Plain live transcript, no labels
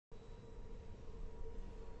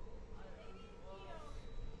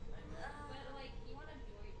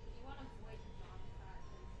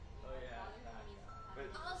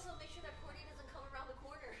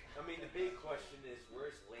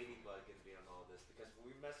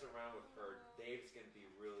mess around with her, Dave's gonna be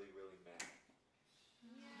really, really mad.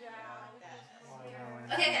 Yeah.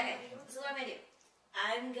 Okay. This is what I'm gonna do.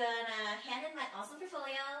 I'm gonna hand in my awesome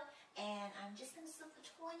portfolio, and I'm just gonna slip a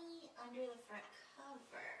 20 under the front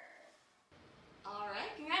cover.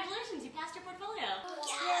 Alright, congratulations, you passed your portfolio.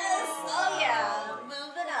 Yes! Oh yeah!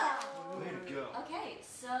 Move it up. Way to go. Okay,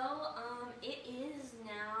 so, it is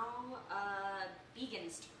now,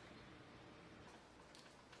 Began's turn.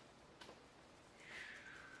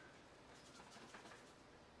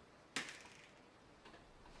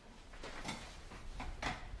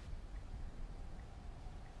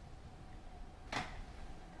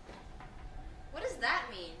 What does that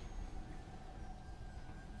mean?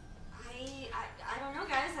 I don't know,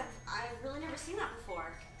 guys. I've really never seen that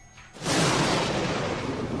before.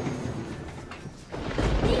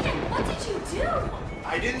 Began, what did you do?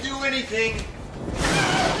 I didn't do anything.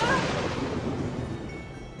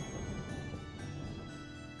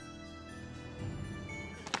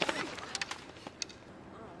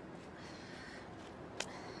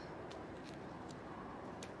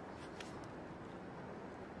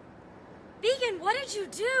 Began, what did you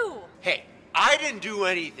do? Hey, I didn't do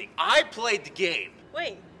anything. I played the game.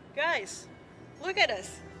 Wait, guys, look at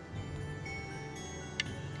us.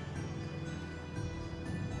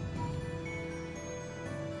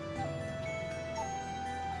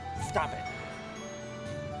 Stop it.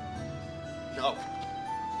 No.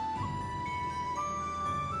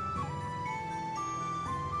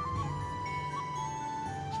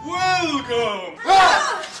 Welcome!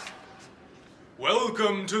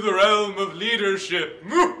 Welcome to the realm of leadership.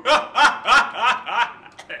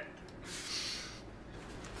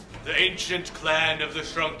 The ancient clan of the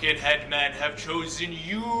Shrunken Headman have chosen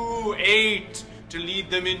you 8 to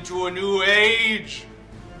lead them into a new age.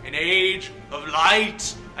 An age of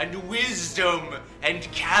light and wisdom and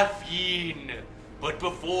caffeine. But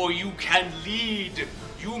before you can lead,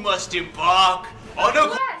 you must embark on a...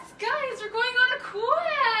 Yes, guys, we're going on a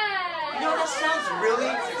quest! You know, that sounds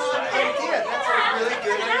really fun idea. That's a really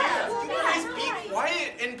good idea. You guys be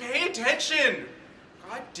quiet and pay attention.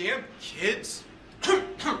 Goddamn kids.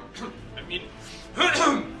 I mean,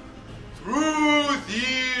 through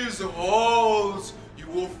these halls, you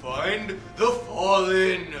will find the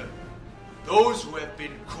fallen. Those who have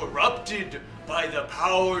been corrupted by the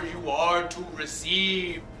power you are to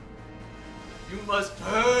receive. You must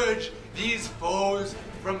purge these foes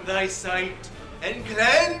from thy sight and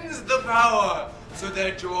cleanse the power so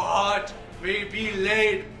that your heart may be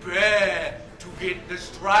laid bare to get the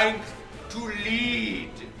strength to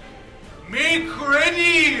lead. Make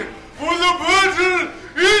ready, for the battle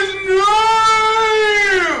is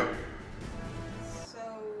nigh! So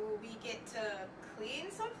we get to clean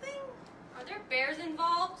something? Are there bears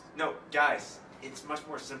involved? No, guys, it's much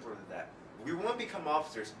more simpler than that. We want to become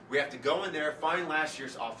officers. We have to go in there, find last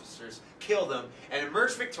year's officers, kill them, and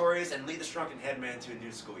emerge victorious and lead the Shrunken Headman to a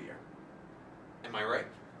new school year. Am I right?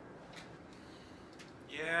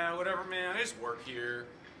 Yeah, whatever, man. I just work here.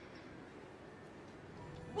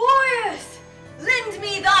 Warriors, lend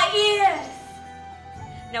me thy ears!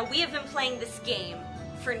 Now, we have been playing this game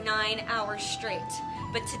for 9 hours straight,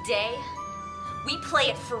 but today, we play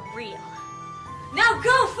it for real. Now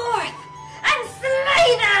go forth and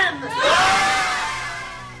slay them!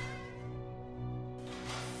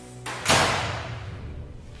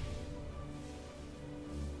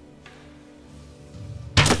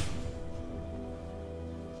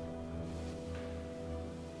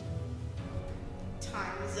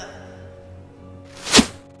 Time's up.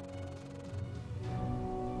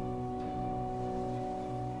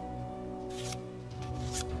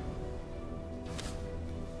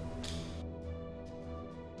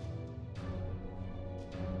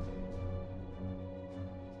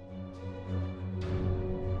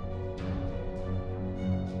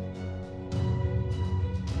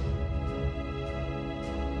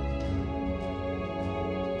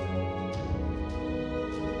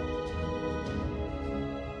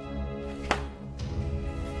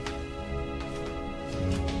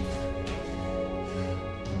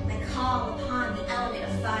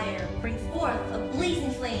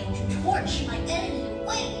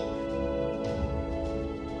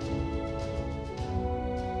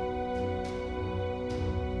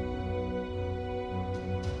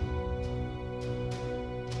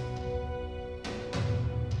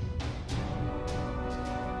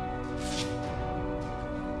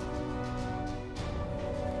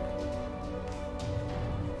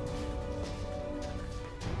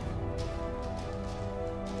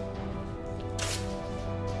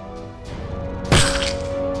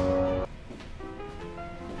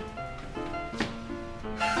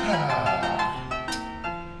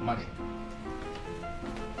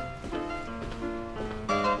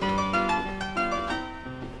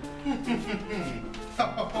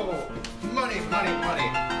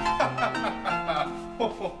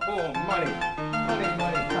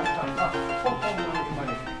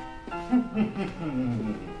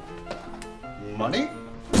 Money?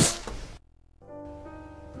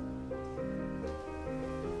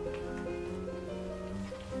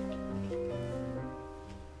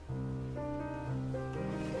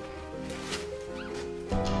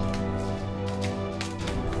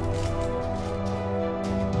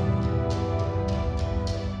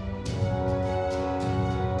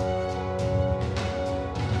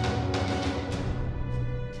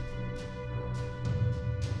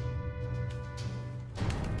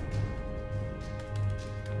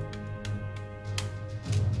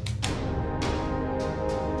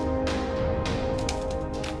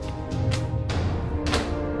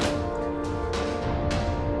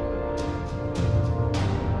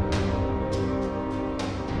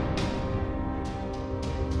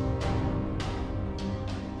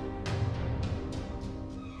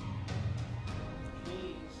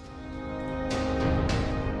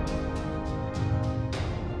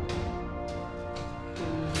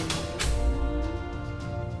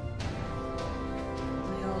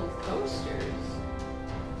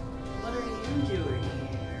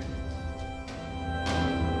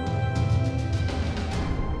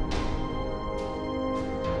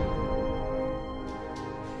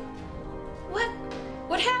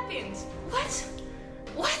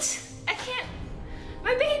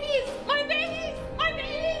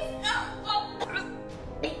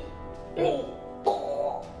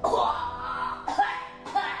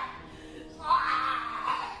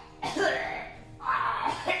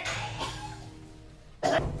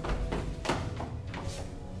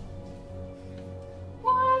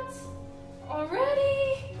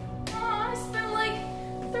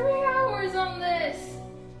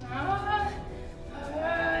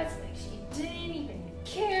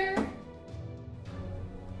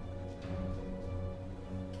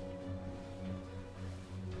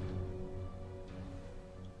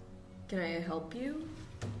 Can I help you?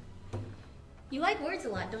 You like words a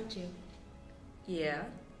lot, don't you? Yeah.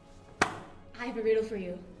 I have a riddle for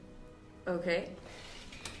you. Okay.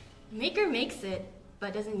 Maker makes it,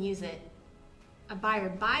 but doesn't use it. A buyer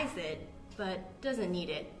buys it, but doesn't need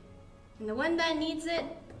it. And the one that needs it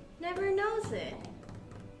never knows it.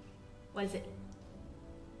 What is it?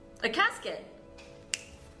 A casket.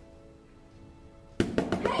 Hey,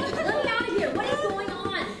 let me out of here! What is going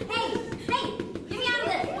on? Hey, get me out of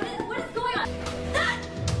this! What is going on?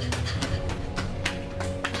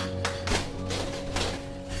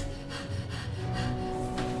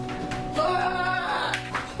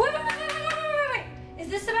 Wait! Is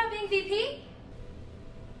this about being VP?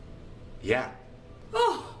 Yeah.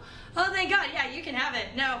 Oh, thank God. Yeah, you can have it.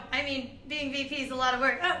 No, I mean, being VP is a lot of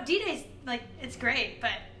work. Oh, D-Day's, like, it's great,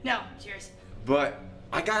 but no, it's yours. But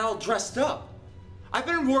I got all dressed up. I've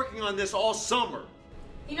been working on this all summer.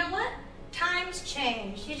 You know what? Times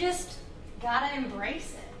change. You just gotta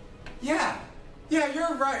embrace it. Yeah,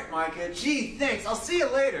 you're right, Micah. Gee, thanks. I'll see you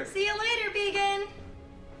later. See you later, Began.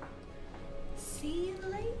 See you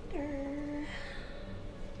later.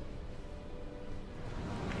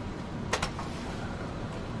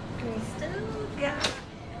 We still got it.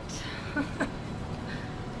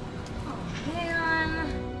 Oh, man.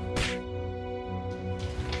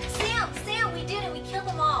 Sam, we did it. We killed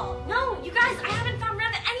them all. No, you guys, I haven't found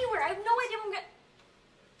Rev anywhere. I have no idea where I'm gonna...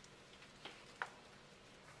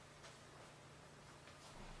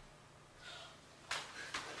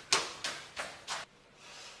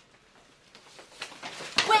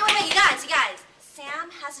 Wait, you guys.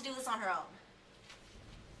 Sam has to do this on her own.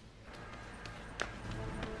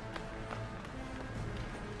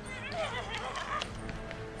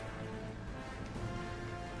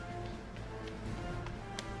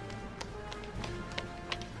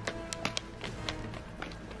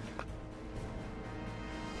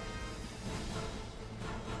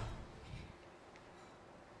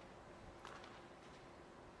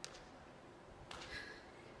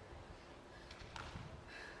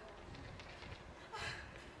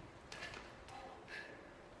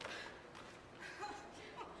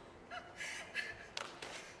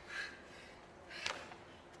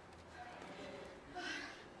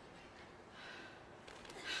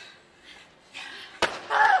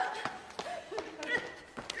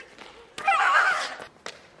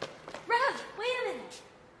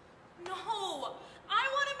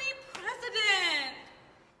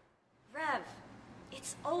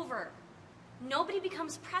 Nobody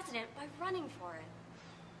becomes president by running for it.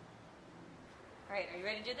 All right, are you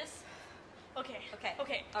ready to do this? Okay.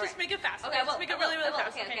 All Just right. make it fast. Okay, Just make it really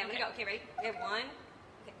fast. Okay, I'm gonna go. Okay, ready? Okay, one.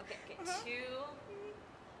 Okay. Two.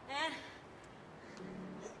 And.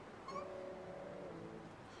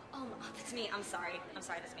 Oh, that's me. I'm sorry. That's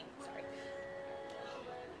me. Sorry.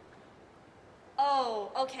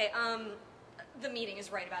 Oh, okay. The meeting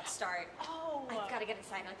is right about to start. Oh. I've got to get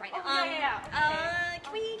inside like right now. Oh, yeah. Okay.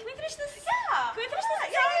 Can we finish this? Yeah. Can we finish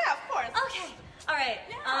this? Yeah, of course. Okay. All right.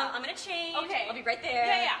 Yeah. I'm gonna change. Okay. I'll be right there.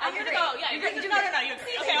 Yeah. I'm You're gonna great. go. Yeah, You're great. No, you're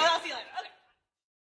great. Okay, I'll see you later.